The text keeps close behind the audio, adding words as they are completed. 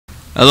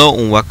Hello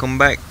and welcome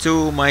back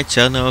to my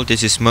channel.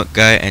 This is Merc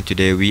Guy and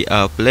today we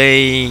are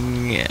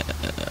playing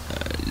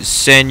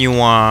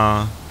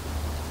Senua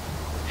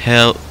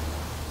Hell.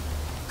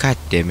 God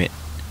damn it,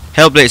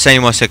 Hellblade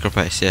Senua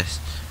Sacrifice. Yes.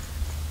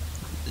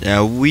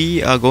 Now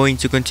we are going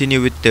to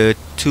continue with the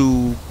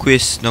two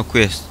quiz. No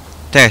quiz.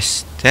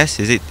 Test. Test.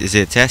 Is it? Is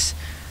it a test?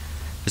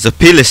 It's a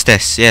pillars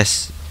test.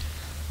 Yes.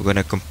 We're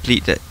gonna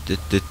complete that.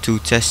 The two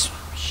tests.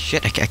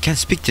 Shit. I can't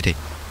speak today.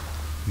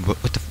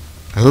 What the?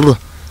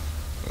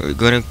 We're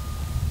gonna.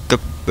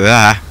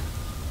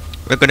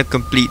 We're gonna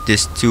complete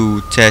these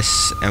two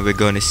tests and we're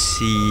gonna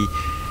see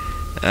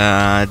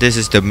this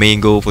is the main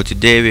goal for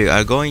today. We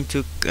are going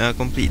to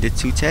complete the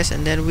two tests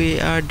and then we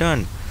are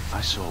done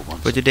I saw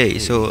once for today. a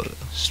So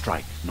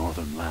strike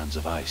northern lands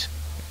of ice.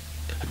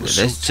 It was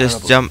let's so just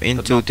terrible jump that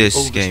into not the this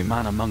oldest game.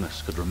 man among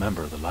us could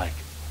remember the like.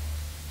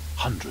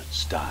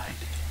 Hundreds died.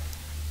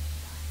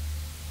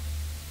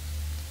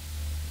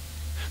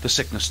 The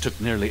sickness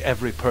took nearly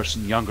every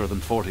person younger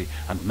than 40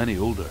 and many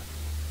older.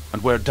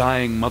 And where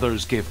dying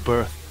mothers gave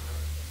birth,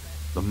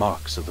 the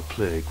marks of the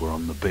plague were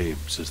on the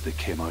babes as they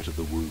came out of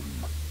the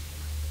womb.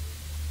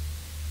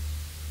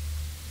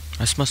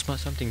 I smell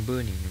something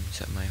burning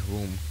inside my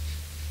room.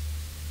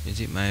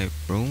 Is it my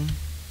room?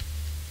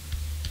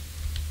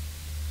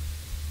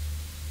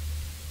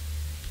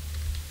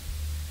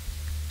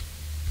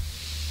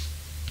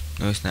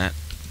 No, it's not.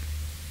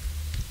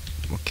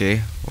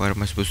 Okay, what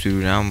am I supposed to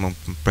do now? I'm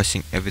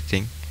pressing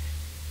everything.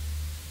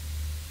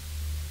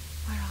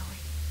 Where are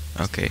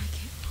we? Okay.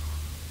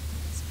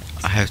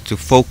 I have to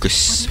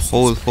focus,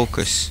 whole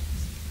focus.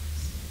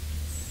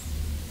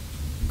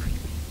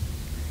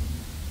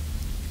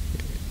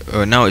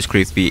 Now it's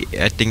creepy.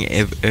 I think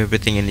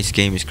everything in this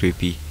game is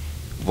creepy.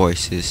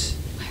 Voices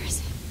Where is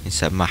it?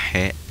 inside my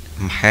head.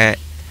 My head.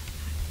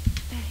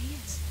 There he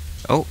is.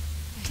 Oh,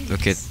 There he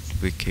look at. is.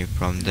 We came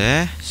from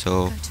there.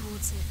 So Go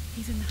towards it.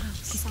 He's in the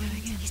house. He's going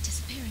in. He's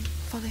disappearing.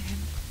 Follow him.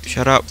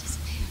 shut up.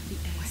 Disappear.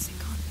 Where's it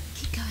gone?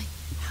 Keep going.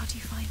 How do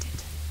you find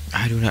it?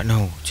 I do not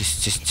know.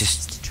 It's just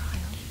a trial.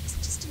 It's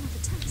just another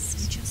test.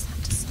 You just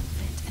have to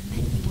solve it, and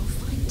then you will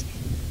find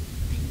him.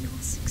 Then you will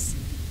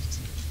succeed.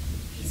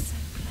 He's so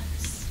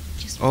close.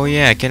 Just Oh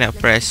yeah, I one cannot little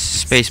press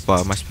test.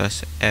 spacebar. I must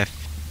press F.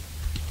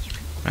 You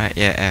can Right?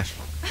 Yeah, F.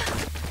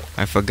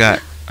 I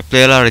forgot. I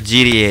play a lot of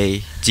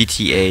GTA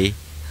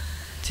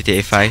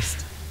 5.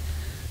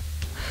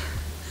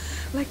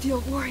 like the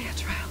old warrior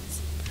trials.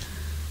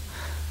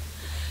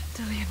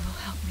 Dillian will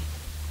help me.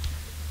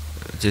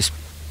 Just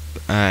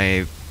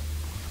I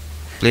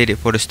played it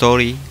for the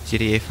story.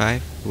 GTA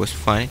 5. It was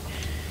fun.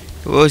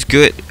 It was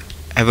good.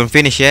 I haven't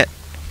finished yet.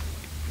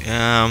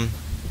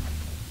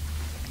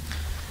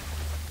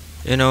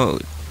 You know,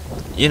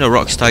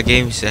 Rockstar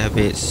games have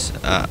its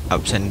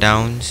ups and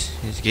downs.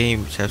 These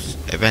games have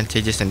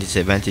advantages and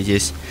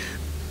disadvantages.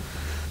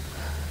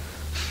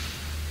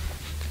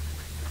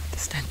 The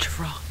stench of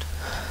rot.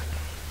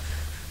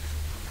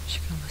 She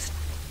can almost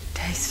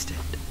taste it.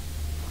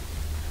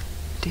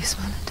 Do you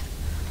smell it?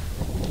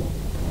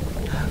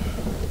 No.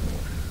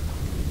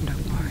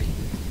 Don't worry.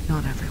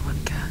 Not everyone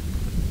can.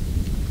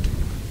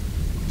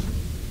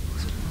 It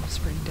was one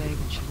spring day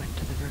when she went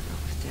to the river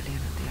with Dillian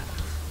and the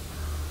others.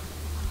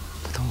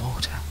 To the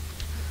water.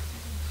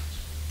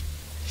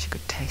 She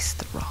could taste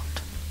the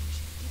rot.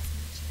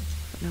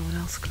 But no one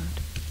else could.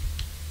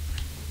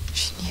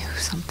 She knew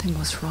something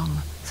was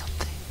wrong.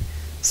 Something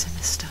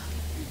sinister.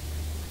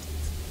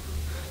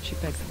 She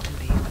begged them to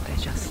leave, but they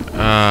just...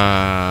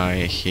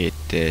 I hate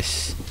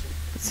this.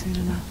 But soon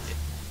enough...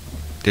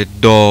 The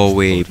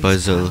doorway bodies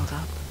puzzle. piled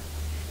up.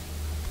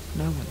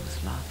 No one was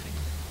laughing.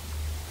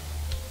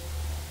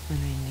 And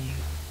they knew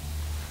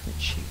that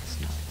she was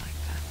not like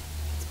that.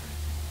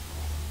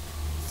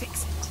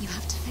 Fix it. You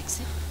have to fix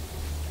it.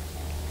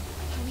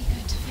 How are you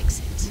going to fix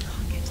it? You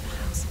can't get to the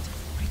house until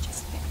the bridge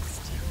is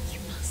fixed. You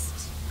must.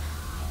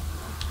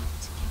 You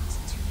have to get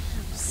to the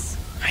house.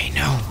 I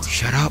know.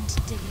 Shut up.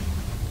 To Dillian.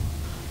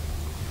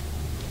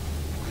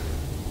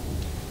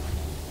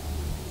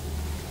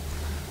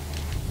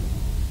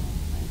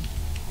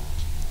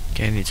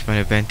 Okay, I need to find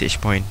a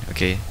vantage point.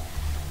 Okay.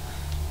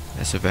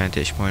 That's a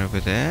vantage point over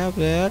there. Up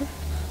there.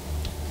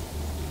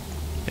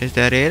 Is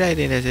that it? I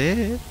think that's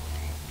it.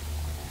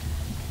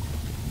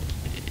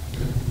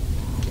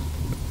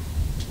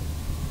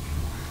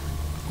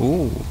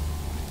 Ooh.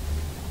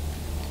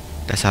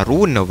 There's a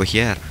rune over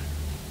here.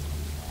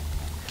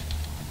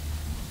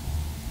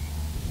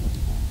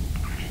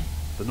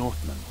 The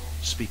Northmen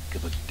speak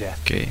of a death.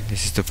 Okay,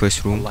 this is the first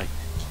A room. light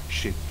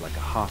shaped like a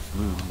half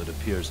moon that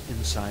appears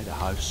inside a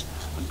house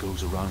and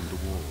goes around the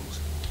walls.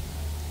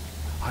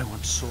 I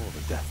once saw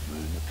the death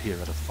moon appear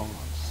at a farm,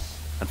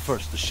 and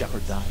first the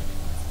shepherd died,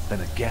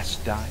 then a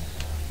guest died,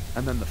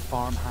 and then the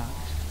farmhand,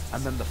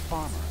 and then the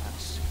farmer and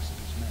 6 of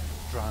his men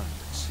drowned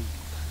at sea.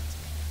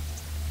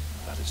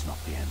 That is not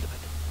the end of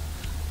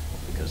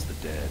it, because the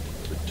dead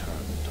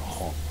return to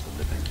haunt the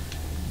living.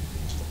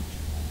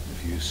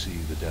 If you see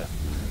the death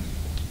moon,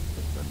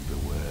 then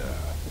beware,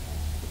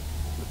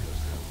 because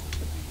there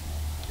will be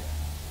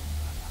death in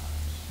that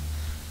house.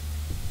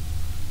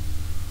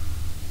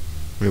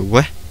 Wait,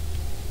 what?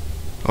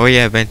 Oh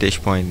yeah,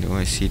 vantage point. Oh,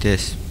 I see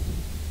this.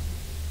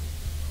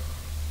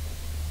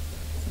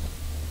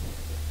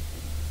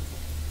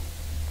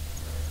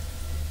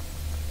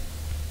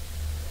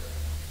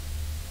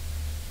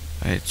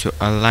 Alright, so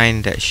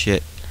align that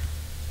shit.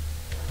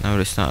 No,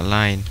 it's not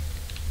aligned.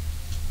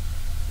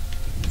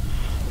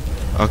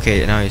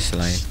 Okay, now it's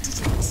aligned.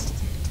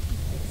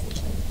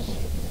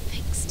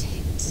 Fixed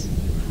it.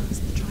 How's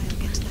the trial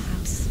get to the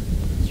house?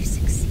 You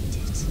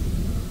succeeded.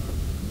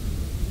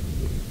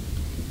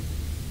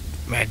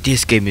 Man,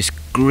 this game is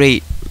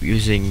great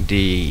using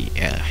the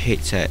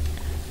headset.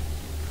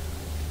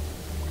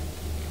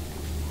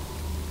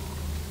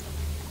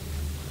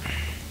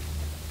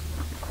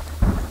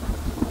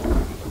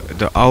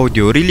 The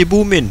audio really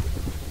booming.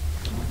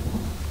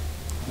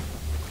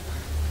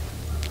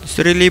 It's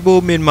really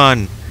booming,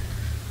 man. Now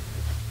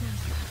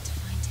you have to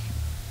find him.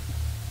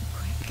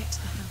 Quick, get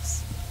to the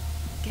house.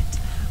 Get to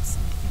the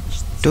house and finish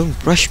this. Don't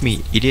rush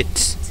me,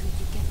 idiots. Until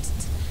you get to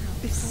the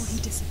house. Before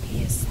he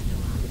disappears,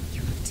 Senua.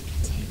 You have to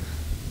get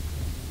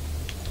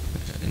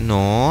him. No,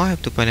 I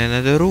have to find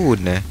another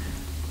rune.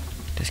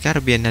 There's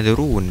gotta be another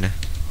rune.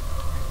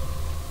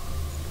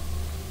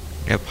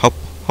 Yep, hop,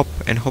 hop,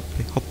 and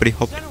hoppity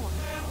hop. Senua,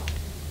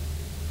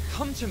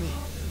 come to me.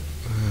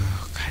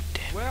 Oh, God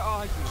damn. Where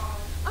are you?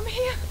 I'm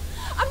here.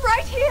 I'm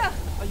right here.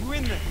 Are you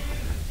in there?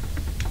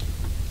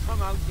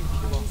 Come out if you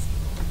are.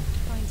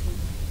 Find him.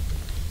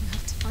 You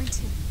have to find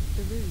him.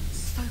 The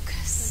runes.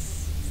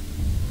 Focus.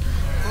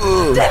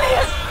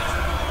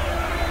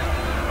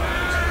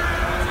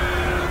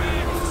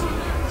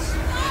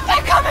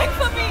 They're coming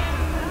for me.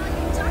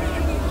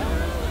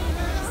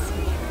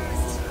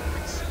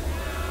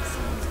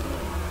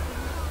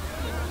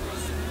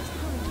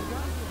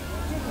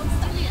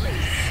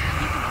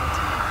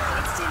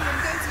 It's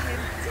Dillian.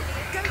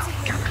 Go to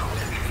him. Go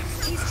to him.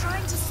 He's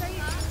trying to save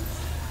you.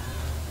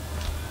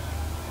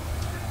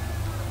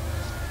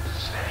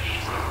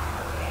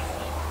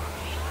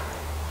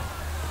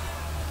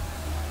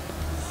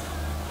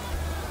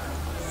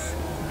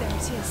 There it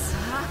is.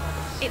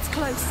 It's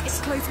close. It's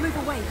close. Move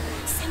away.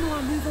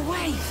 Senua, move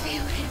away.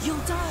 Feel it. You'll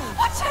die.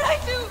 What should I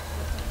do?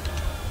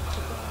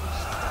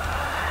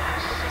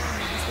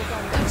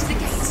 Go to the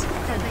gate.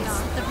 There they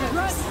are. The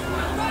roads.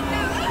 Run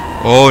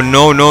now. Oh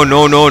no no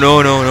no no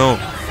no no no.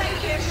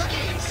 Save him.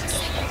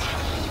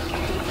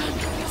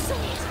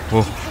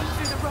 Oh, Came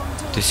through the wrong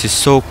door. this is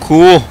so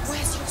cool.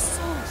 Where's your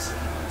sword?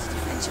 To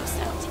defend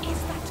yourself. It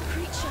is that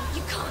creature.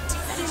 You can't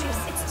defend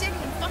yourself. It's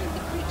Dillian. Find the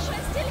creature.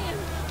 It's Dillian.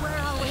 Where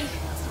are we? It's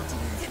not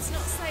Dillian. It's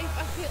not safe.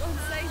 I feel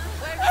unsafe.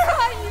 Where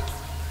are you?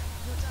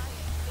 You're dying.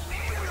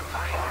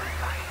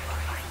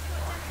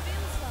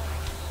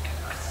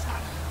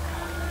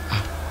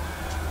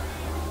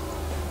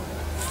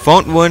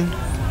 Found one. Two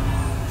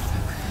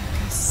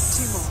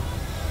more.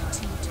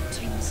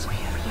 Two more.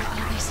 Where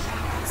are they?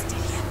 It's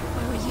Dillian.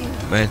 Where are you?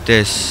 Man,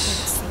 this.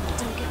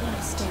 Don't get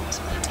lost. Don't.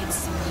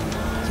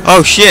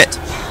 Oh shit.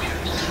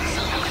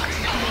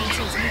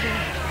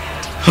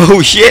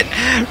 Oh shit.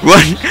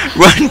 Run,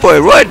 run, boy,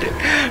 run.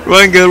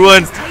 Run, girl,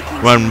 run.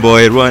 Run,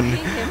 boy, run.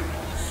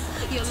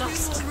 You're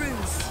lost.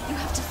 Runes. You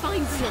have to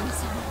find them.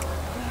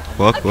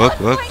 Walk, walk,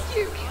 walk. Find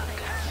you.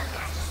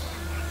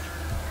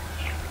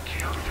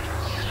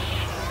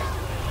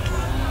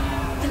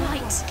 The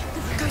light.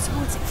 Go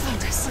towards it.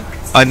 Focus.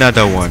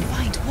 Another one.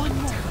 Find one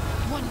more.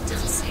 One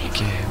doesn't say.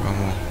 Okay, one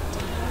more.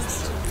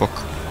 Fuck.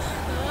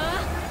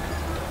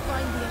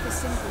 Find the other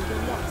symbol.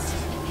 You're lost.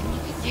 Let him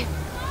look at you.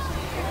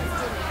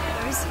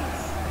 Where is he?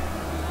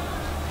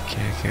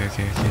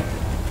 Okay.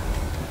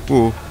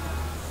 Ooh.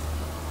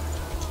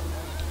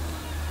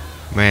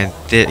 Man,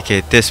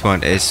 okay, this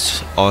one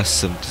is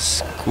awesome.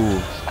 This is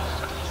cool.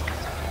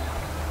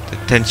 The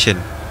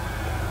tension.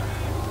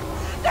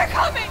 They're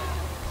coming.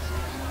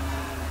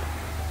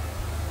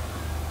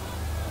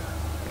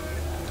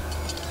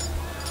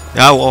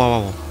 Ah,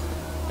 whoa.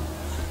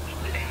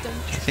 Don't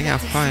I think I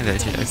find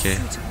that shit. Okay.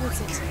 Go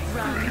towards it.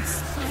 Run.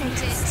 Find it.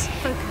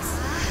 Focus.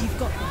 You've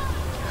got them.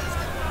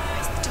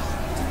 Where's the door?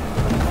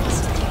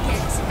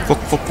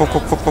 Fuck.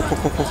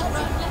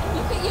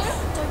 Look at you.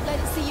 Don't let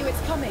it see you.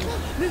 It's coming.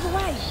 Move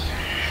away.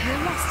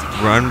 You're lost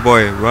again. Run,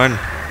 boy, run.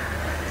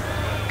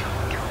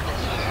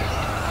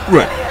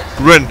 Run.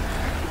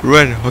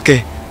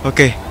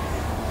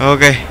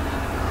 Okay.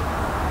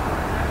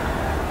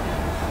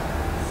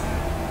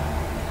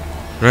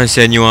 Run,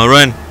 Senua,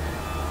 run.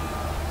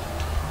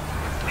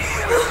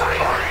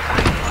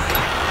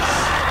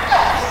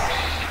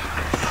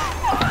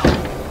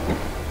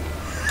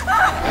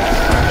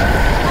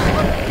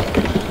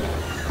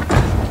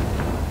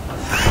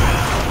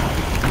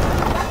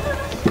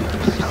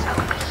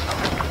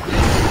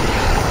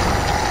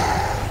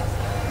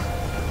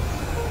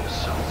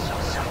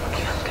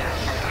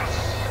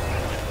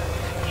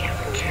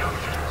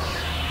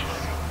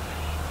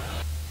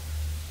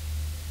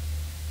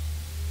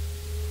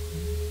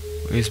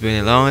 It's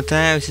been a long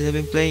time since I've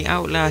been playing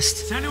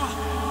Outlast. Senua!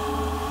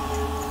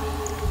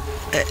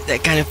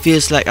 That kind of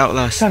feels like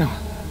Outlast. Senua!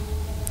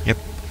 Yep.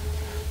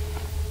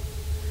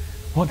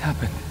 What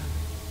happened?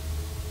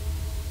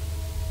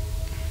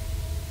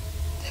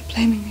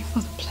 blaming me for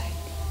the plague.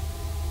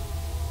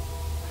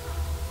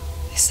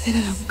 They say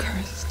that I'm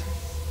cursed.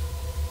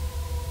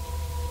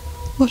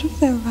 What if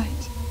they're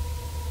right?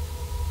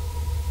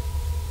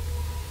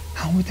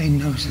 How would they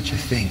know such a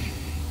thing?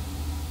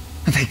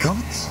 Are they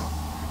gods?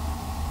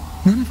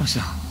 None of us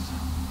are.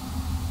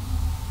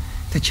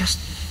 They're just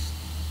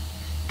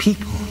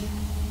people.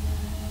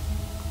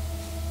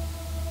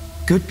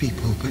 Good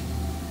people, but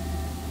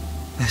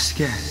they're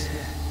scared.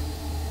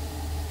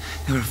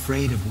 They're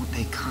afraid of what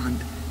they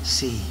can't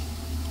see.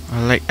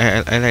 I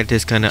like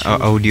this kind of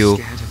Children audio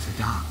scared of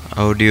the dark.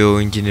 audio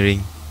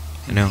engineering.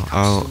 They No, make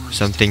up stories to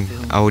something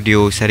fill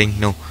audio setting.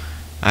 No,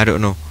 I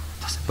don't know.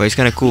 But it's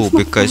kind of cool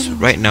because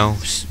right now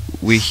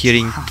we're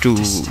hearing through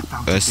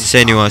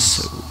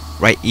Senua's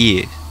right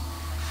ear.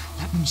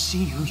 Let them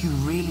see who you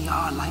really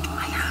are, like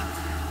I am.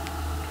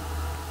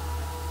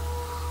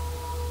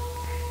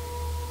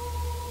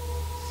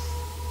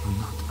 You're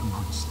not a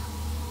monster.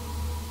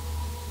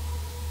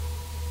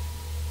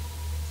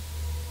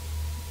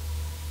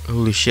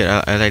 Holy shit!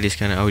 I like this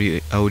kind of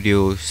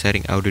audio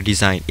setting, audio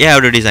design. Yeah,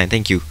 audio design.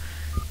 Thank you.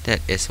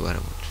 That is what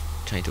I'm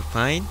trying to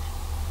find.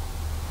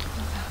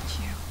 Without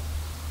you,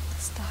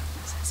 this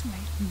darkness has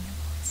made me a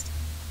monster.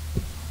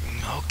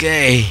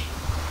 Okay,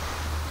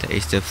 that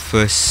is the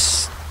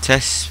first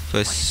test,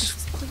 first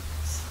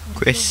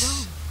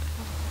quiz.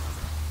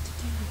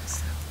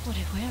 What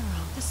if we're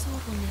wrong? The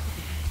sword will never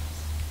be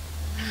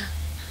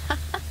right.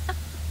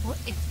 What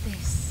if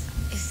this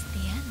is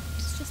the end?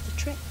 It's just a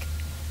trick.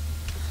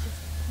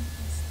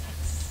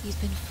 You've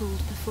been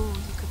fooled before,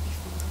 you could be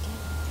fooled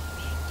again.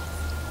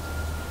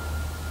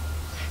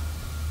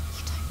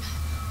 You don't know.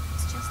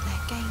 It's just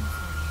their game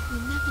for you. You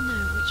never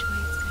know which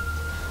way it's going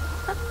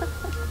to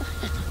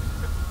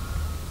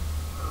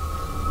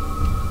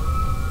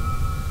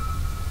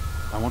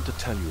I want to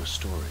tell you a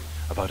story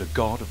about a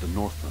god of the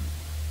Northmen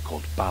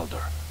called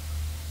Baldur.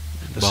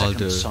 The Baldur.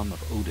 second son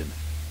of Odin.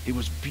 He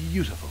was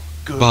beautiful,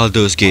 good,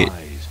 Baldur's Gate.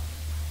 wise.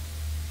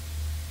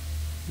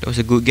 That was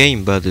a good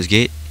game, Baldur's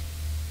Gate.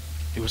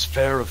 He was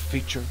fair of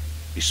feature,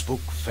 he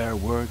spoke fair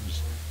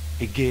words,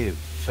 he gave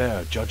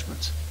fair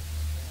judgments.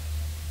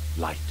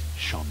 Light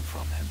shone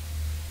from him.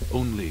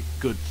 Only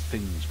good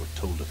things were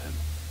told of him.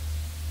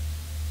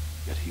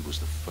 Yet he was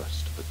the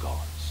first of the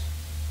gods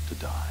to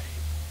die.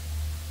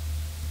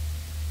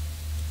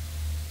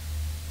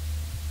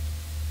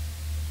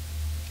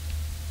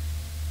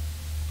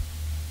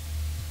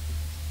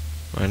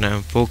 Right now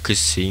I'm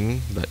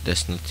focusing, but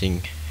there's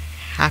nothing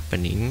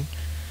happening.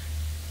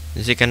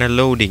 Is it kind of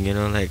loading, you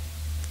know, like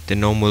the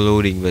normal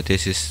loading, but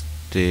this is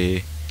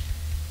the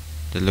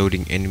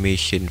loading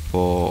animation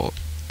for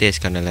this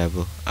kind of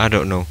level. I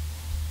don't know.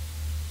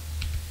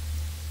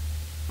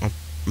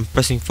 I'm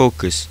pressing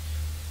focus.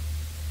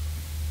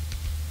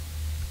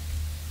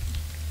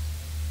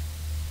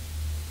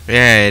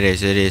 Yeah, it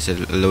is a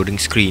loading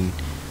screen.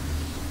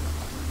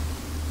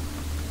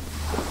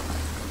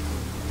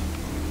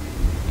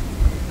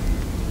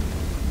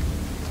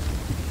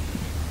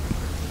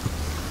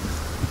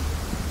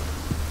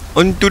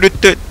 On to the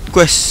third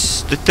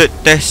quest, the third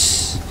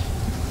test.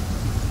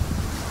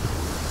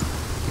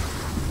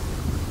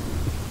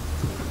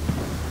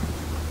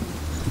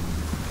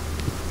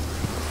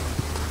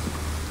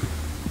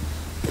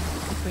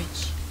 The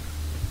bridge.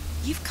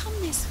 You've come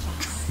this far,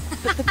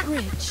 but the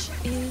bridge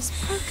is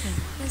broken.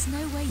 There's no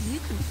way you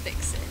can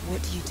fix it.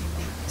 What do you do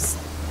next?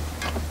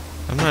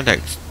 I'm not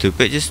that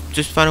stupid.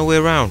 Just find a way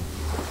around.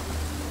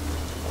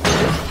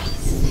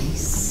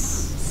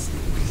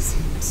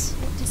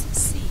 What does it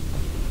see?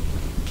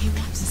 He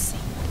wants to see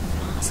what the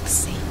mask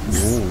sees.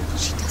 Ooh.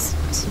 She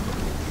doesn't.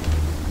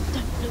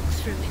 Don't look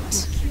through it.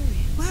 You're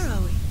curious. Where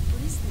are we?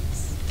 What is this?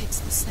 It's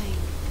the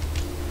same.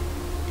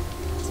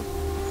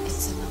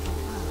 It's another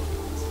world.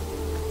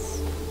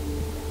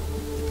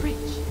 The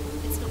bridge.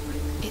 It's not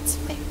broken. It's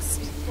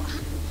fixed. What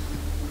happened?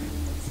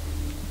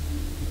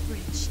 The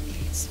bridge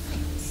is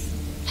fixed.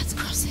 Let's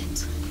cross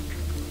it.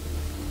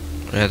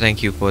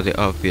 Thank you for the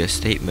obvious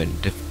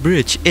statement. The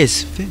bridge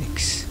is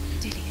fixed.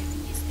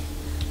 Dillion is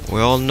there.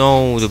 We all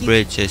know the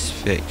bridge is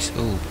fixed.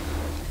 Oh,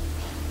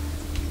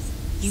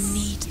 You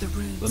need the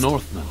runes. The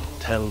Northmen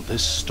tell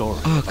this story.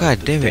 oh about god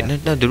the damn it!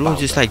 death Not the of room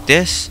just Baldur. like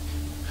this.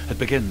 It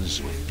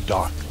begins with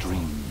dark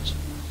dreams.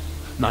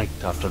 Night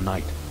after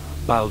night,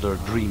 Baldur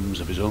dreams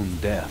of his own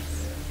death,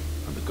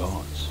 and the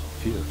gods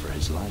fear for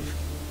his life.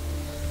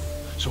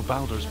 So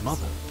Baldur's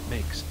mother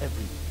makes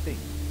everything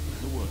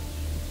in the world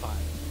fire,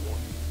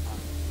 water, fire.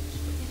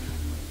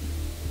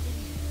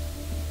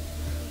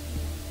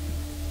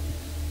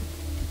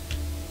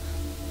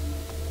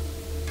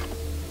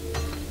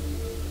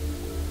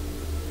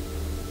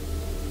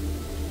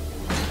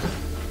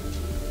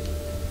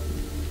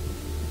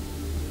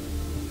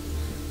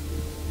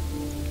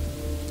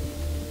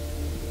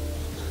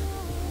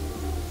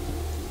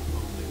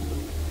 Only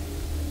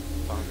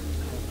Lilith, Father of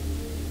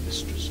Heaven,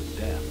 Mistress of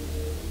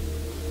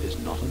Death, is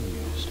not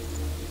amused.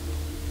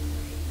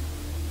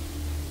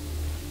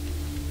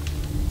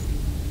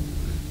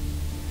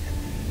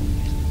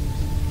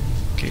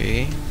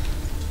 Okay.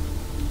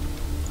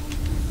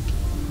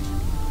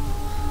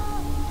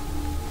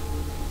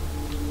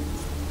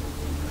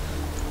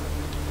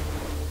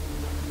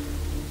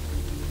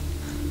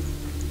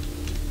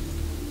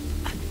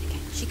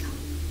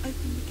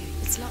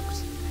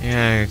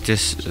 Yeah,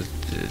 just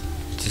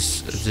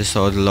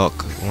saw the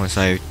lock once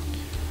I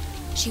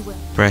She will.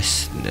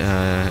 press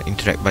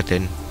interact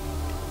button.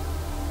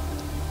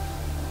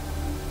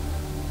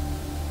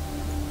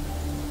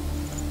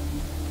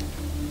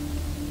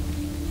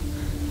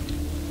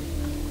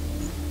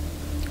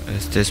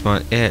 Is this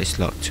one? Yeah, it's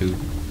locked too.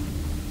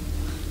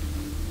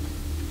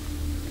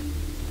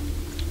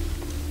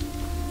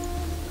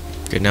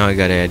 Okay, now I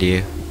got an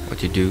idea what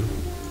to do.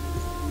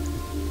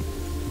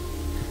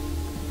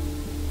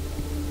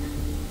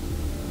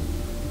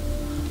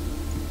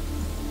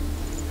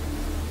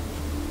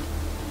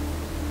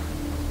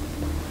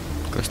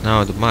 Because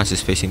now the mask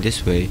is facing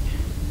this way.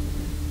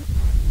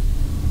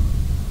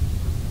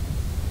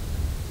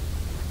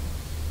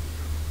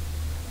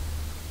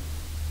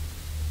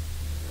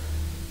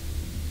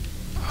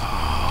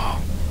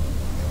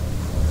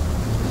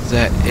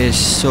 That is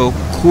so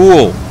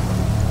cool.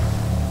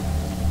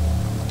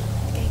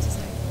 The gate is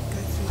open. Go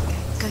through the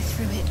gate. Go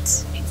through it.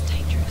 It's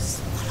dangerous.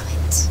 Follow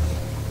it.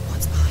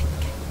 What's behind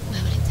the gate?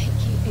 Where will it take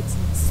you? It's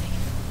not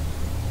safe.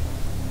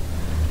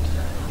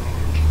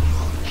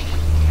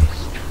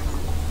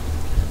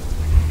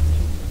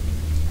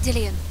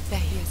 Dillian. There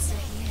he is. There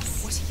he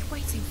is. What are you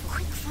waiting for?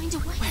 Quick, find a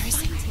way. Where is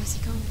he? Where's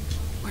he gone?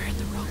 We're in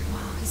the wrong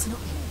world. He's not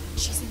here.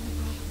 She's in the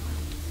wrong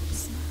world.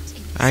 He's not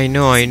in I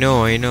know,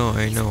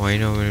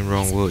 we're in the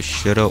wrong world.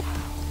 Shut up.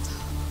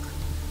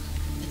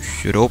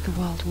 Shut up. The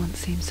world once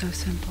seemed so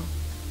simple.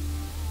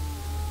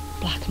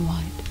 Black and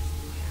white.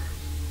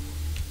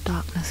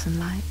 Darkness and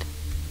light.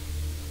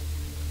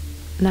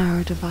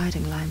 Narrow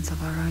dividing lines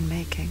of our own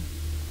making.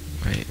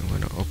 Wait, I'm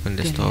gonna open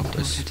this door Dillian taught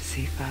her first. to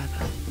see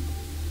further.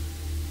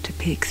 To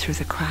peek through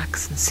the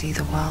cracks and see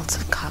the worlds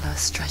of colour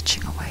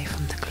stretching away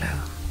from the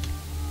gloom.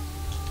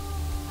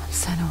 And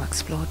Senua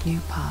explored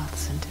new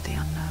paths into the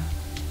unknown.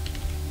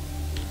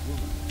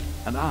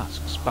 And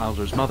asks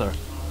Baldur's mother,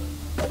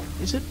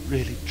 is it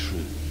really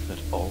true that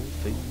all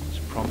things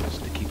promise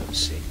to keep him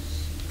safe?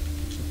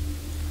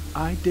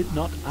 I did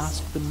not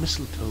ask the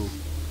mistletoe,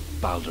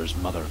 Baldur's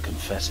mother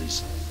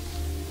confesses.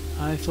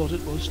 I thought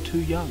it was too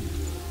young.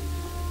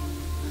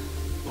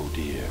 Oh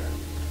dear.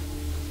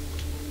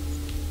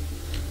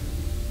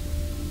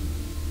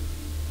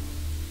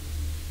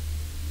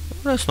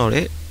 That's not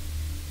it.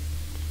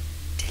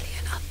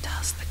 Dillian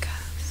undoes the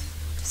curse.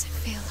 Does it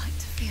feel like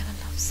to feel a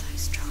love so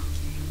strong?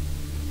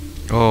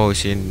 Oh,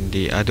 it's in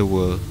the other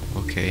world.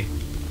 Okay.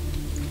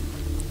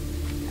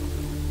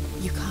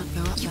 You can't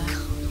go up You there.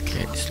 can't.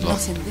 Okay, it's Not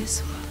locked. in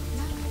this world.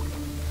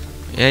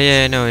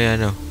 Yeah, I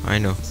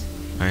know.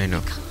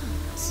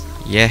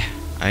 Can't. Yeah,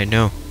 I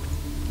know.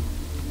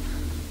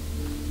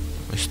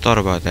 I just thought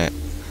about that.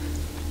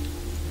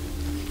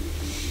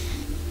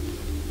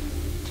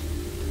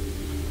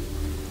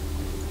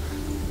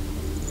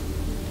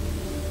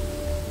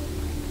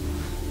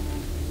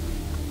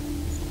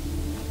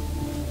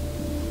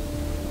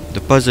 The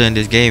puzzle in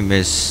this game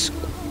is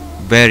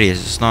various.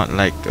 It's not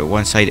like a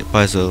one-sided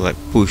puzzle like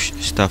push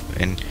stuff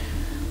and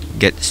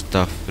get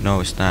stuff. No,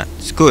 it's not.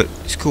 It's good.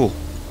 It's cool.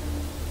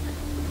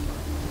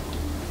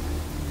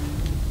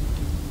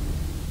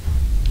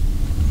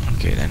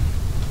 Okay then.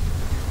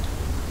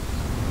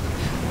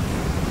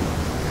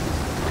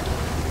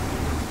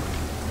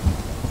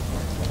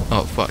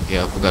 Oh fuck,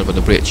 yeah, I forgot about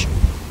the bridge.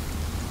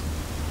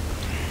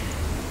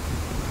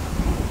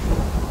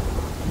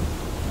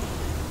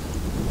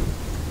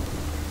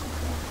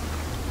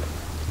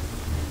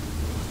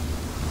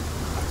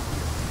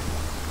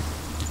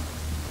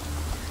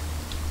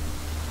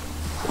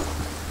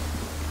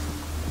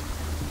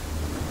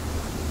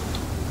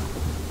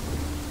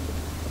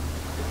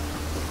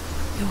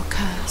 Your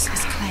curse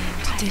is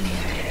claimed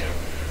Dillian.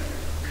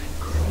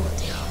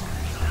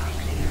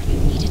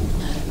 He didn't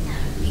know.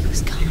 He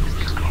was coming.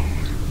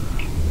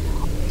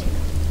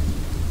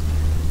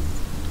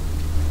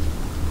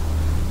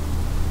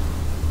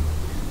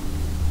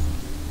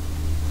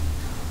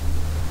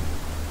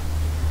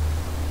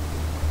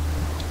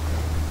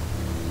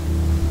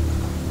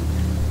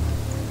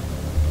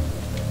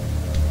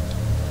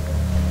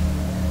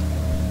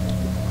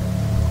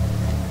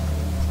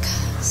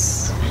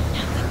 Curse. And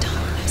now the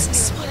darkness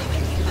is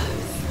swallowing you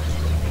both.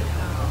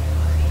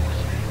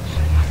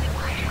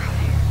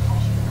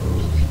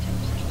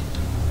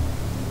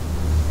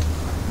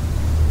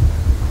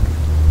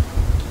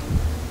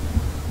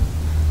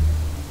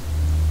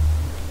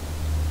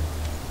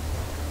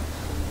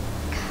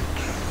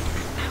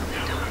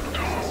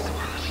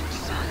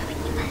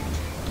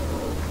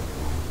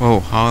 Oh,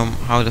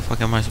 how the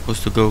fuck am I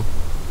supposed to go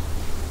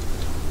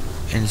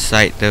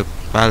inside the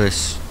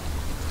palace?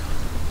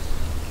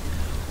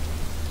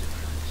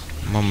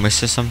 Am I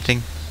missing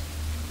something?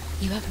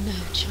 You have no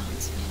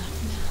chance for love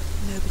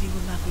now. Nobody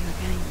will love you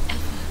again.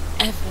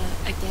 Ever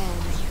again.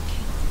 You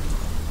can.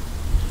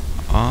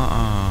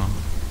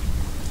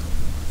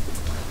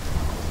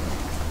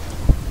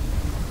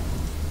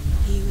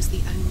 He was the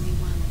only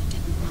one that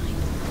didn't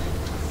mind.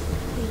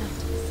 He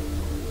loved us so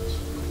much.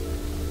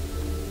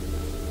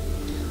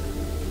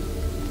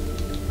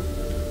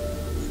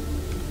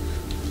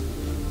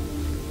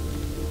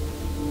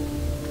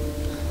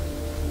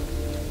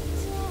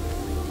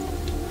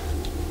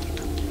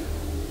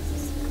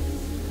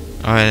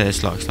 Oh, yeah,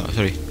 it's locked,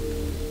 sorry.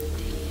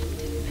 Dillian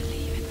didn't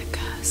believe in the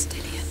curse.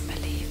 Dillian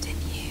believed in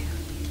you.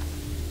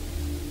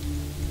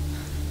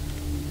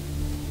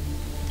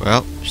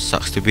 Well,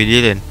 sucks to be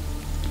Dylan.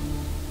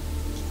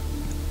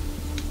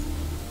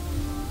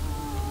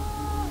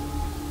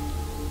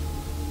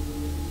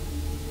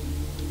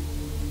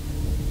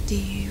 Do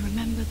you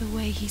remember the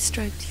way he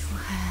stroked your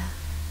hair?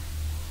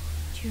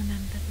 Do you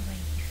remember the way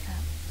he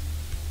felt?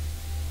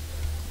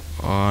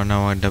 Oh,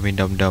 now I'm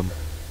dumb.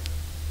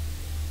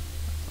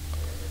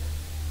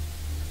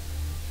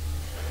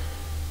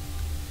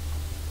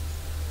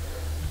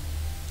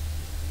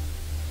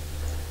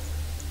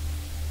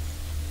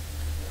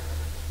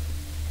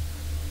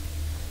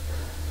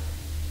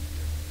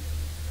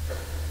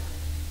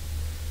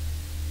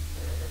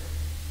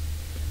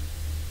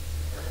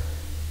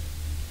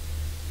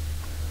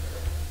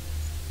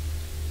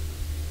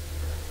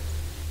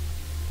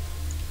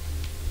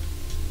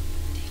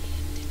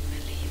 Dillian didn't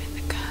believe in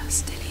the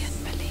curse. Dillian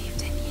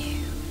believed in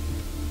you.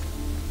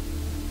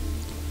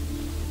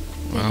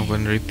 Well, I'm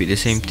gonna repeat the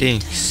same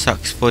thing.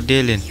 Sucks for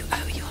Dylan. You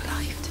owe your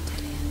life to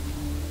Dillian.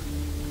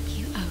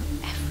 You owe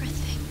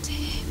everything to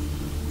him.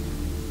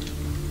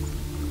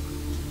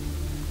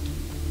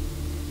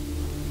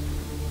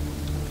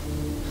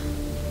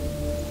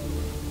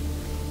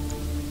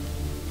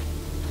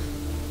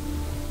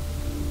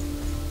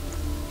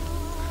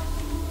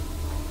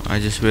 I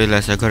just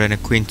realized I got an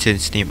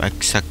acquaintance named I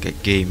suck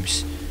at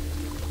games.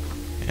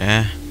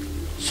 Yeah?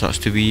 Sucks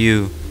to be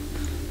you.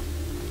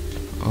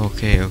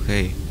 Okay.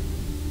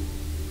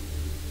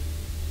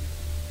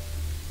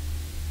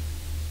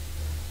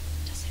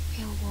 Does it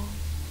feel warm?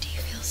 Do you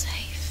feel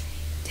safe?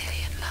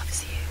 Dillian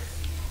loves you.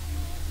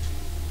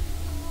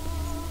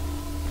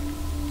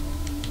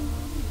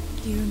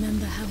 Do you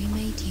remember how he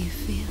made you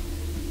feel?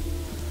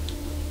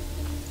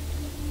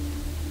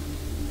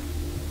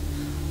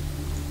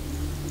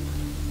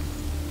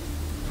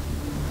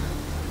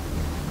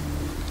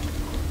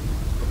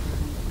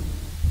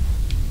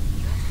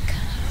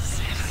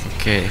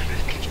 Okay.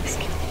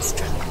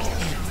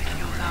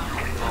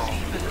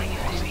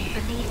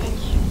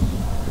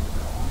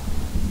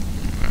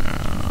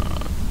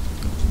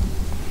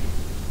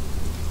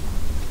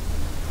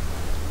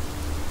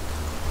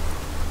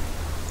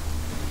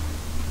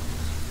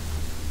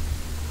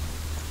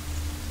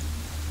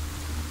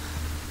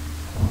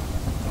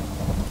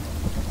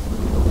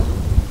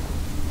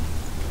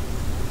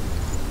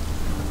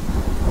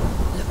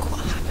 Look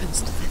what happens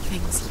to the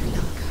things you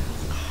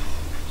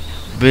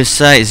love.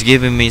 Besides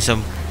giving me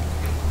some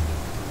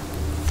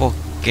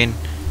fucking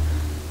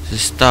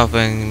stuff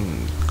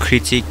and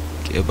critique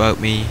about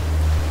me,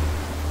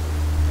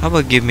 how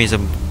about give me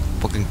some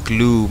fucking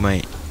clue,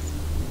 mate?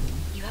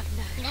 You have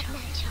no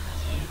chance.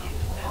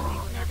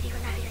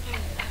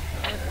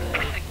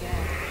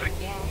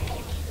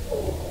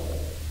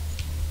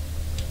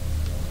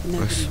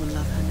 Nobody will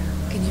love her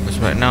now. Can you Because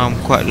right now I'm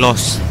quite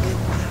lost.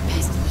 What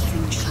happens to the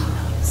things she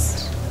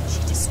loves? She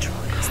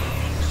destroys the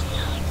things she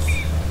loves.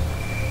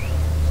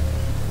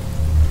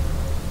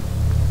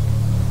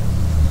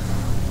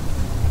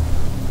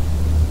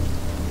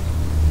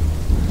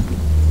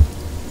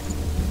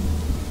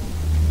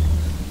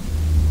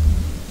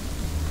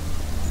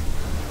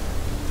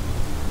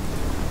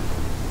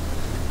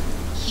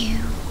 You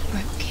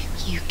broke him.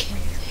 You killed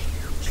him.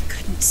 You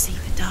couldn't see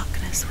the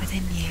darkness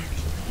within you.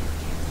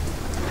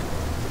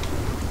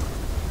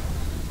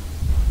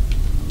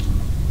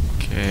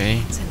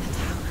 Okay. It's in the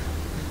tower.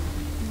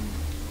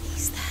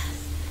 He's there.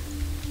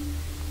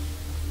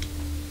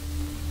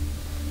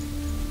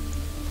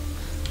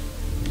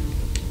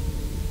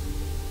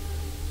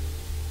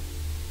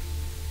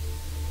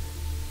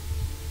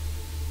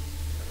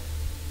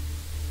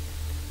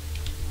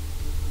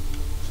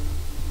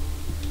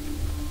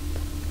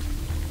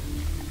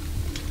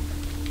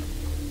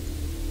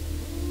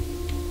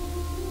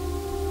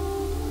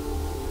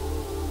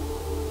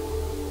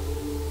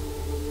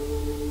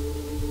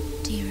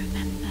 Do you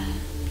remember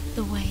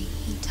the way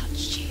he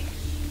touched you?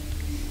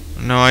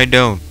 No, I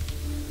don't.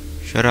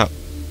 Shut up.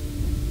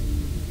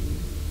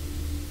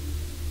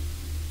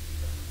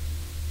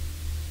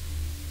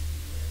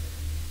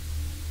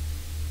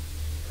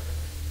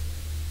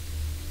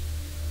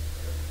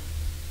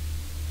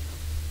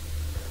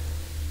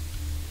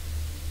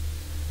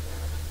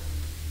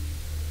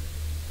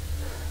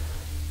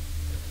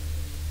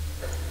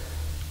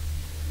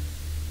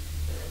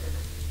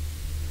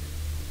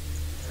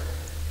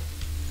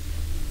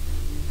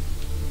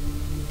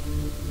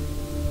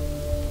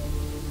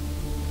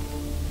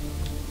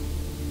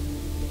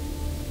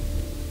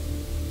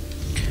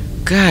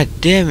 God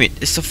damn it,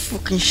 it's a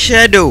fucking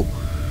shadow.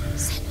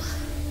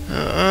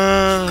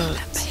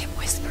 Remember him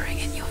whispering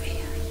in your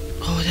ear.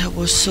 Oh, that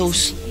was so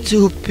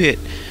stupid.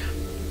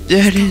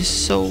 That is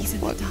so He's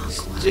in the fucking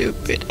dark world.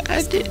 stupid.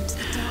 I did. It's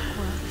the dark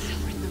world.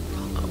 You're in the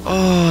wrong world.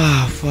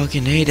 Oh, I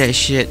fucking hate that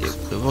shit.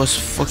 It was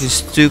fucking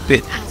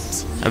stupid.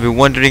 I've been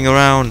wandering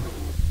around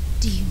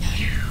Do you know?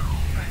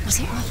 Was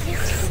it worth it?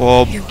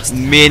 for You was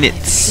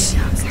minutes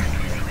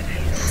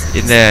alive.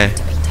 in there.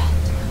 To be dead.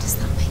 How does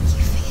that make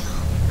you feel?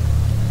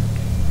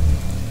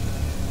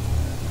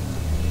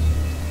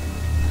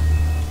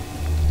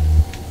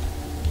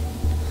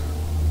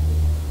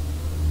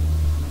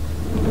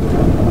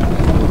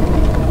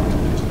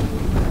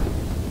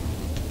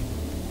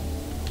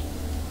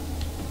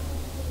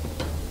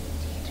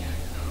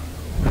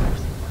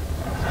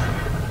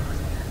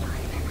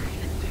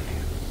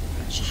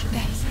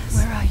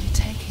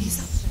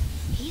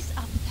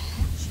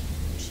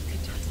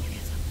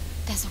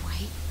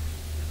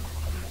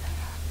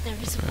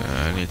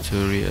 I need to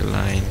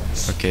realign.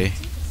 Okay.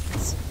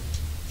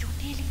 You're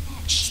nearly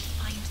there. She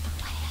find the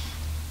way.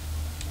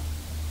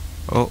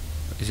 Oh,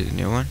 is it a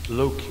new one?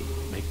 Loki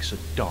makes a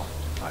dart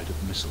out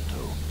of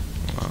mistletoe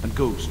Wow. and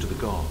goes to the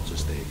gods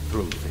as they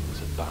throw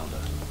things at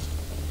Balder.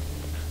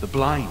 The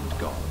blind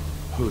god,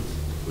 Hud,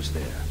 was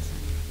there.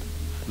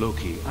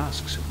 Loki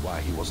asks him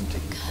why he wasn't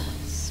taken from him.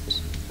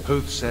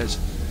 Hud says,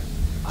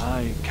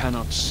 I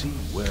cannot see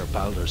where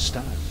Balder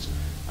stands,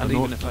 and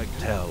even if I could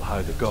tell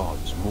how the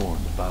gods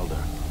mourned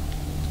Balder.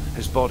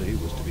 His body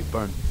was to be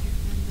burnt.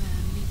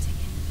 Remember meeting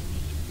him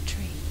beneath the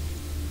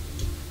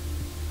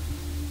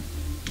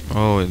tree.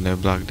 Oh, and they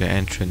blocked the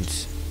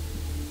entrance.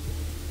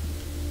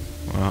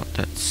 Wow,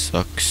 that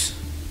sucks.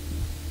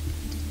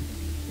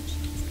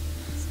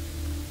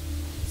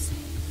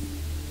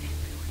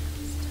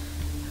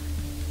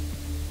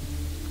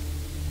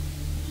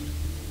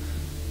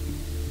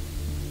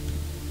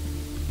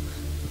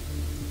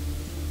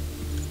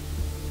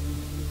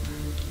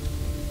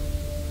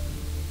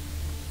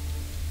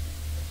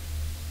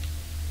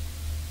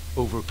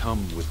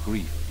 Overcome with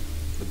grief,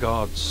 the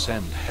gods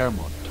send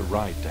Hermod to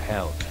ride to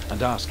Hell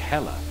and ask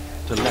Hela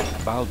to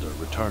let Balder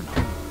return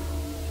home.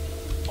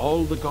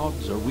 All the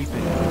gods are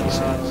weeping, he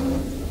says.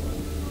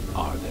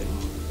 Are they?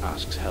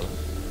 Asks Hela.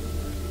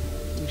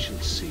 We shall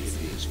see if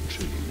he is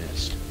truly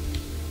missed.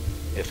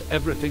 If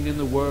everything in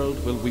the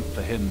world will weep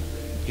for him,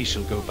 he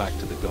shall go back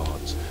to the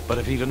gods. But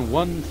if even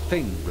one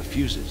thing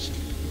refuses,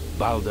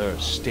 Balder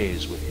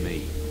stays with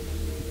me.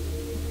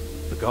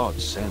 The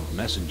gods send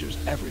messengers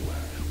everywhere.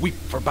 Weep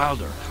for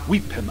Balder,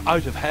 weep him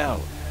out of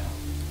Hell.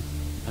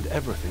 And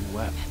everything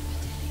wept.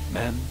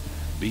 Men,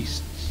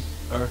 beasts,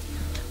 earth,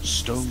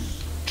 stone,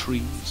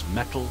 trees,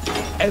 metal,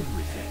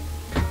 everything.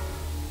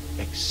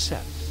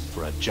 Except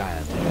for a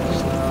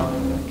giantess that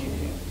found the cave.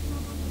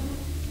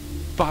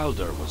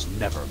 Balder was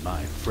never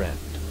my friend,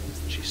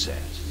 she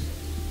says.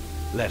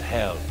 Let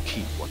Hell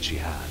keep what she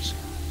has.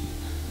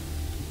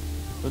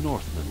 The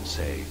Northmen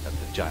say that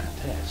the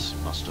giantess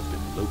must have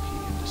been Loki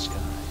in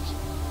disguise.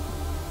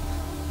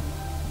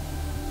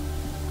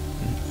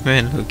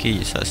 Man, Loki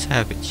is a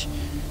savage.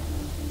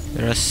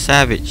 You're a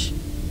savage.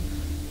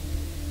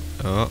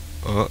 Oh,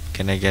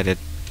 can I get it?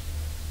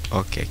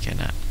 Okay,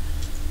 cannot.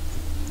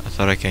 I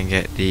thought I can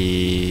get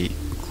the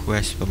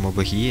quest from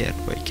over here,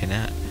 but I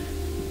cannot.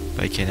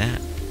 But I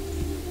cannot.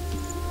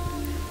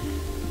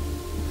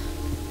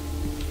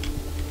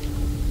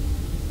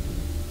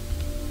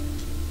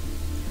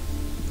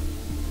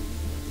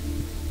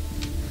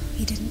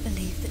 He didn't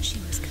believe that she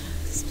was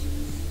cursed.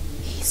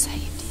 He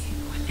saved you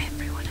when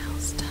everyone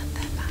else turned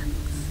their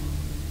backs.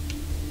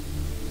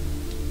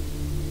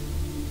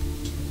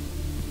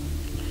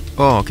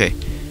 Oh, okay.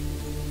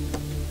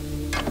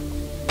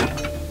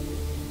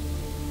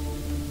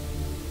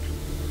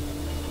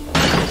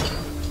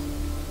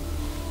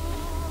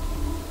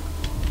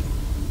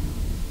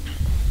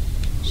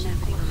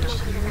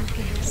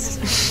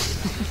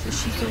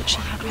 She thought she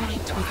had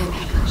light within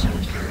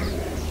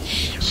her.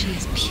 She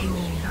is pure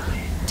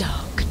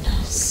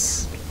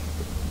darkness.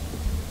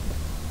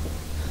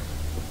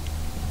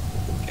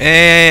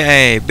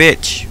 Hey,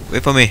 bitch!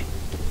 Wait for me.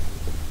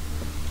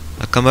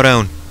 I'll come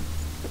around.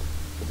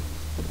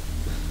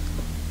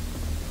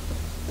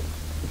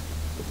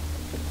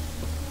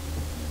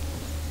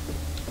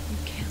 You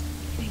kill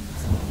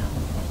things you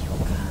love with your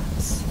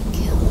curse.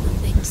 Kill the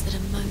things that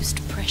are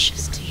most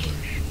precious to you.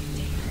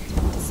 You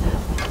don't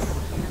deserve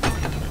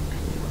this.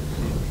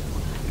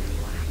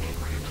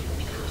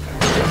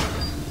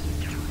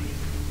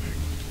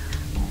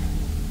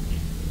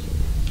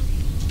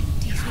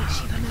 Do you think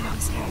she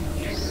remembers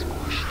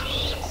him?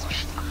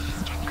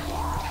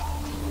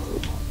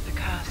 The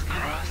curse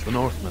carries. The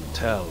Northmen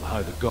tell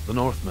how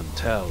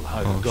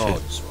the Oh, shit.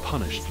 gods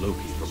punished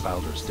Loki for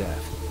Balder's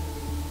death.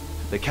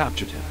 They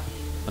captured him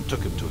and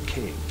took him to a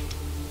cave.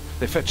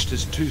 They fetched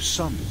his two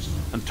sons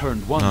and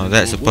turned one Oh, into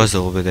that's a wolf,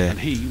 puzzle over there. and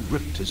he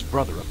ripped his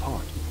brother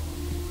apart.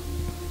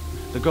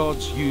 The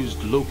gods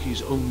used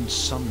Loki's own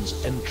son's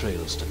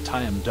entrails to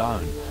tie him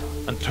down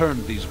and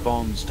turned these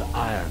bonds to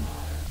iron.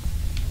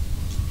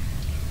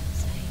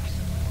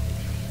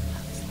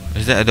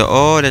 Is that a door?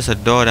 Oh, there's a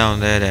door down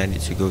there that I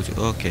need to go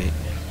to. Okay.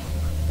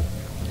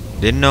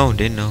 Didn't know.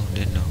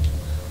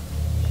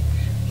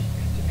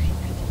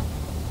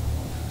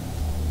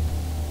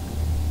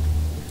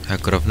 I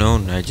could have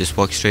known. I just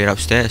walked straight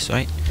upstairs,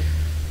 right?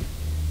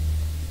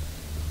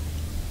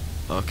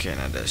 Okay,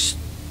 now there's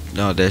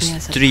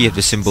Yes, a three of the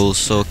past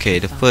symbols. Okay,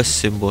 the found. first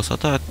symbols. I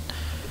thought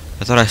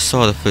I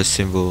saw the first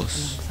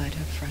symbols. Alongside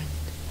her friend,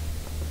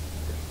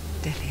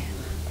 Dillian.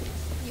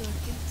 You are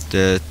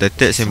good. The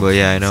third symbol,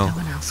 yeah, I know. No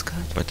one else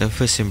could. But the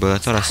first symbol, I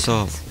thought I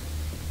saw. Patterns,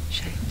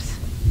 shapes,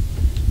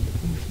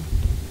 movement.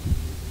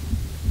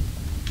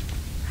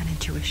 An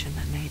intuition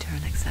that made her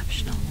an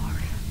exceptional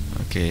warrior.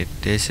 Okay,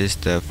 this is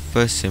the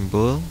first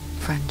symbol.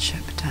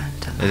 Friendship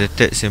turned to The love,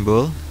 third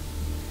symbol.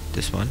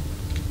 This one.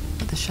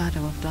 but the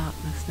shadow of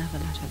darkness never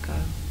let her go.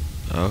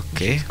 And she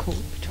Okay. was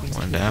caught between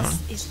One two down. worlds,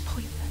 Is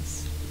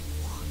pointless.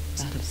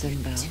 that of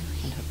Zimbel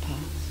and her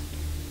past,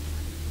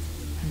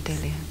 and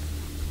Dillian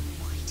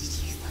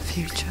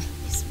future,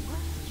 This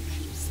world, you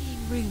keep seeing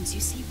runes.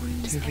 You see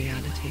runes two everywhere.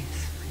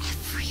 realities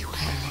Everywhere.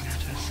 tearing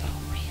at her soul.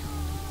 Real.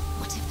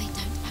 What if they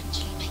don't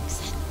actually make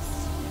sense?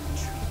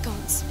 The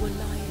gods were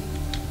lying.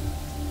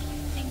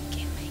 You think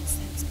it makes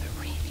sense, but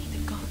really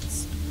the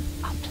gods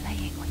are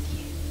playing with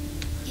you.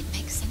 It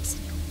makes sense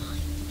in your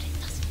mind, but it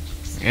doesn't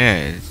make sense.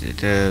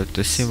 Yeah,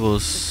 the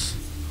symbols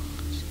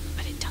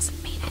But it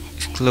doesn't mean is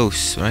anything.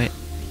 close, right?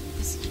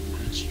 This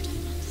language you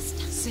don't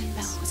understand.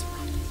 Sinbel was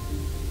right.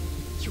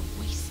 You're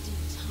wasting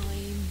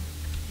time.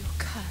 You're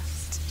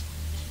cursed.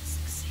 You'll never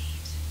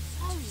succeed.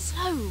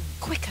 So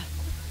quicker.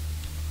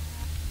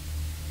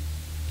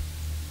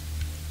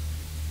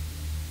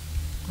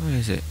 What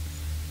is it?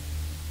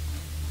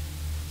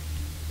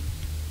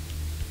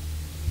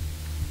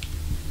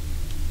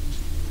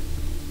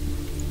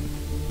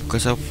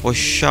 Because of for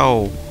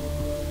show,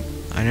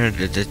 I know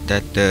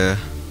that the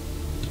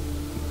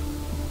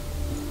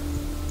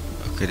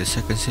okay, the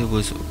second symbol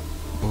is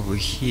over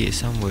here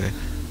somewhere.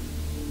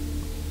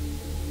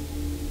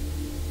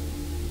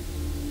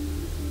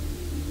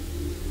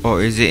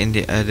 Or is it in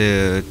the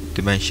other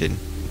dimension?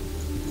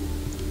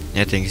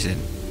 Yeah, I think it's in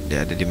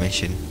the other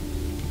dimension.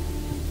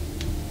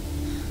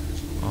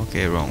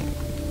 Okay, wrong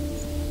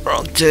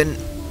turn.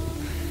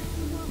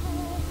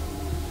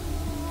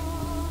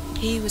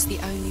 He was the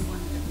only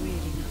one that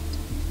really loved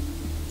her.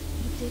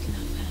 He did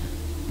love her.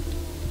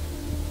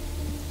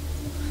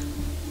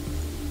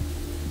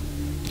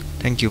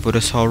 Thank you for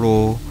the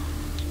sorrow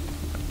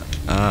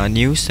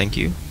news. Thank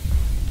you.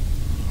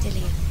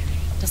 Dillian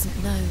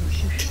doesn't know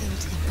who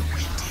killed him, but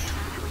we do.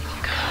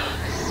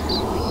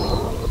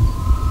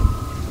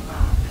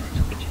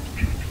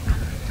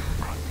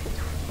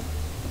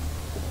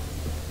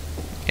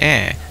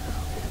 Yeah.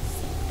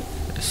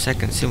 The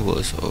second symbol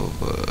is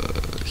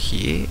over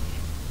here.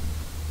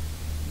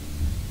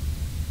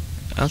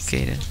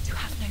 Okay then. You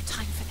have no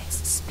time for this.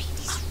 Speed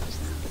up.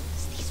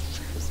 These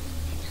rules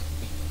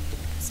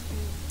it's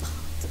all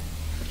part.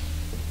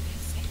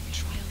 They're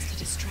trials to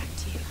distract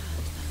you.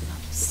 The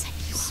love of sex.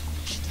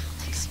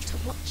 They're going to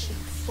watch you.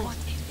 What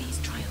if these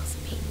trials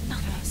mean none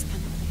of us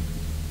can?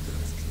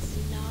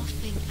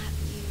 Laughing at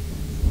you.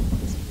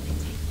 They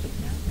take you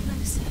no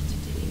closer to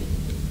Dillian.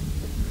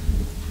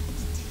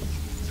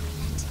 You're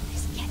letting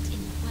this get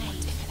in the way.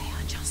 What if they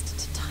are just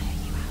to tire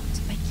you out,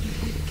 to make you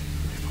weak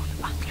before the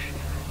battle?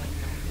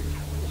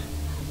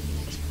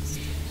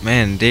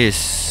 Man,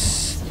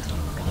 these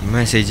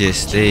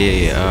messages,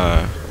 they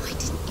are Why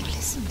didn't you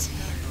listen to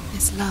him?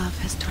 This love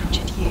has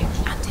tortured you,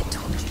 and it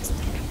tortures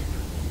Dillian.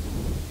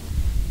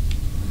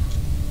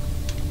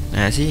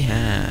 see,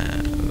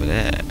 over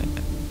there.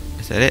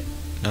 Is that it?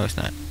 No, it's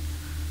not.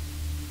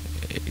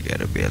 You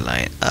gotta be a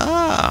line.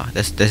 Ah,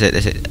 that's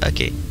it.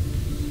 Okay.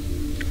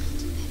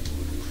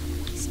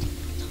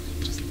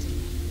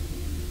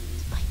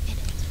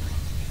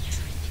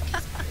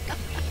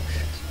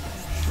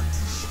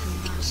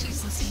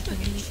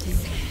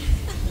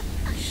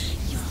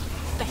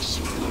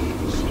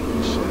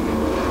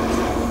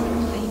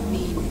 They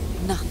mean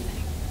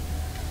nothing.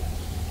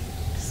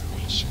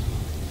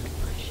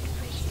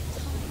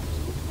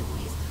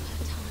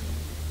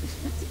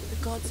 The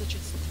gods are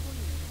just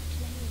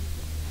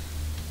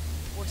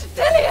What if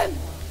Dillian!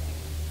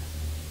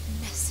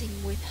 Messing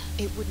with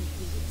her. It wouldn't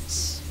be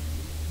it.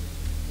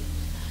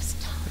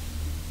 First time.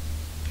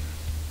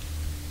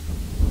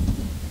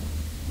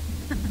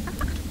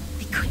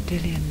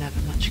 Dillian never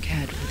much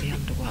cared for the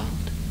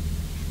underworld,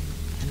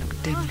 and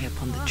looked dimly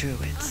upon the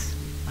druids,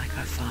 like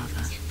her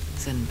father,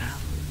 Sinbel.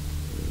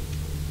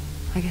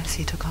 I guess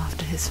he took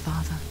after his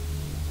father,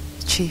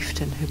 the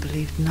chieftain who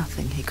believed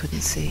nothing he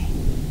couldn't see,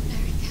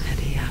 and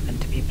he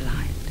happened to be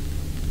blind.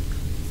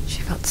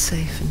 She felt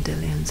safe in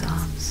Dillian's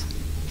arms,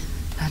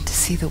 learned to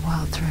see the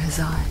world through his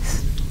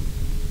eyes.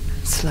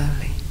 And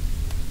slowly,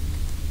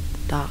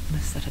 the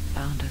darkness that had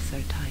bound her so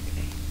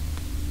tightly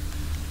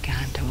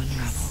began to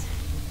unravel.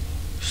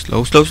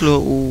 Slow.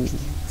 Ooh.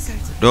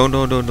 Don't.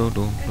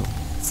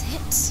 That's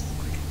it.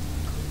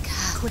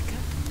 Quicker.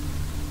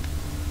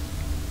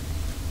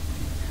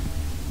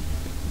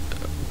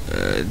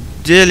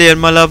 Dillian,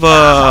 my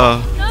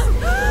lover.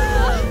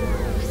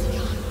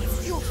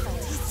 It's your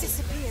fault. He's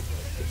disappeared.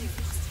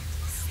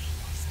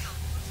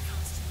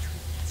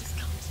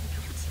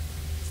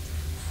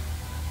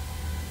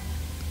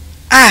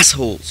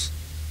 Assholes.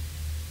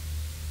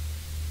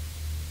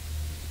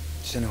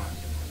 Senua,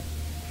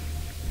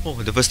 Oh,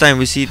 the first time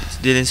we see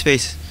Dillian's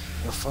face.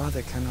 your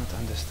father cannot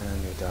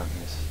understand your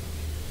darkness.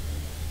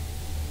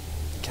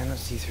 He cannot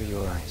see through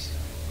your eyes.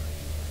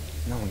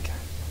 No one can.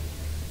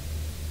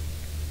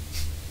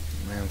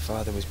 My own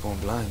father was born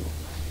blind.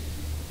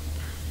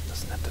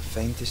 Doesn't have the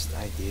faintest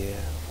idea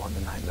of what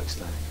the night looks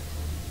like.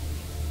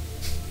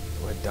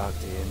 The word dark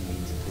to him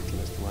means as little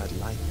as the word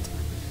light.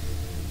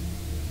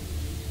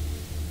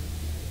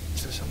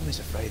 So someone is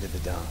afraid of the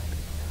dark.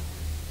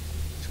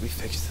 Should we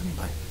fix them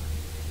by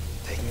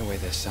taking away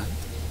their sun?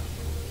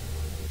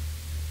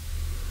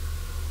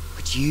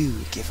 Would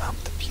you give up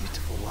the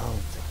beautiful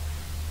world?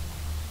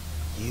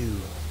 You,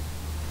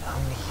 and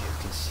only you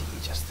can see,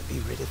 just to be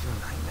rid of your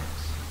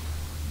nightmares.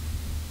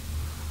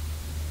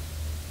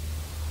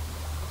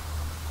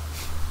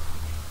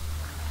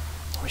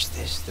 was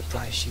this the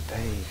price you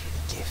paid for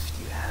the gift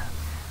you have?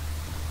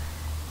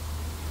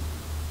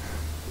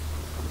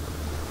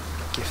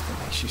 A gift that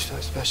makes you so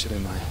special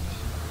in my eyes.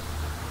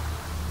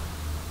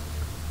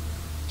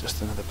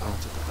 Just another part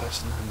of the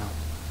person I know.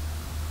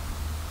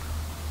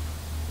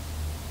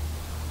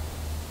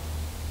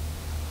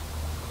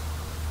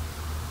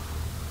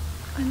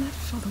 I left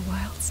for the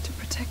wilds to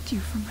protect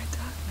you from my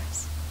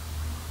darkness.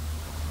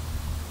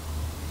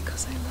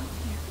 Because I love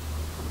you.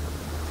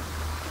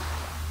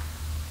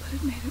 But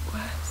it made it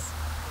worse.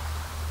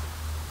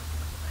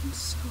 I'm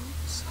so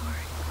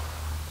sorry.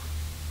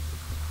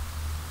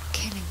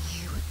 Killing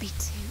you would be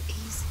too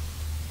easy.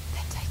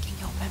 They're taking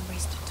your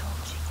memories to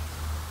torture you.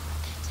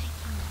 They're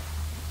taking them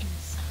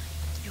inside.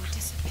 You're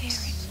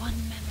disappearing one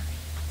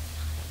memory at a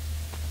time.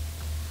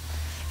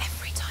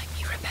 Every time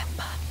you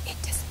remember, it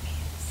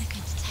disappears. They're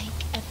going to take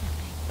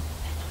everything.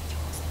 They're not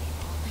yours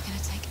anymore. They're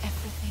going to take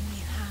everything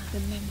you have.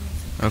 The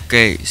memories of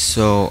Okay,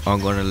 so I'm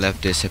gonna leave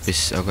this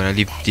episode. I'm gonna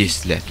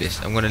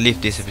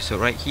leave this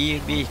episode right here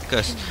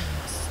because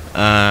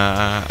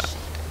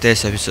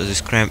this episode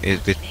is crammed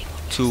with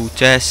 2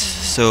 tests.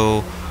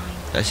 So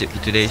that's it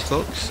for today,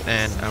 folks,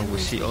 and I will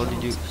see all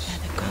of you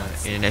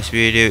in the next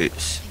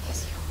videos.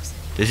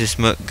 This is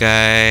Merc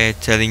Guy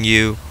telling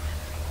you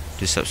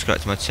to subscribe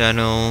to my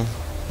channel,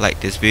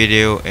 like this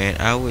video, and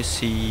I will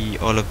see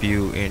all of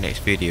you in the next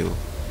video.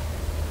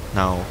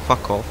 Now,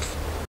 fuck off.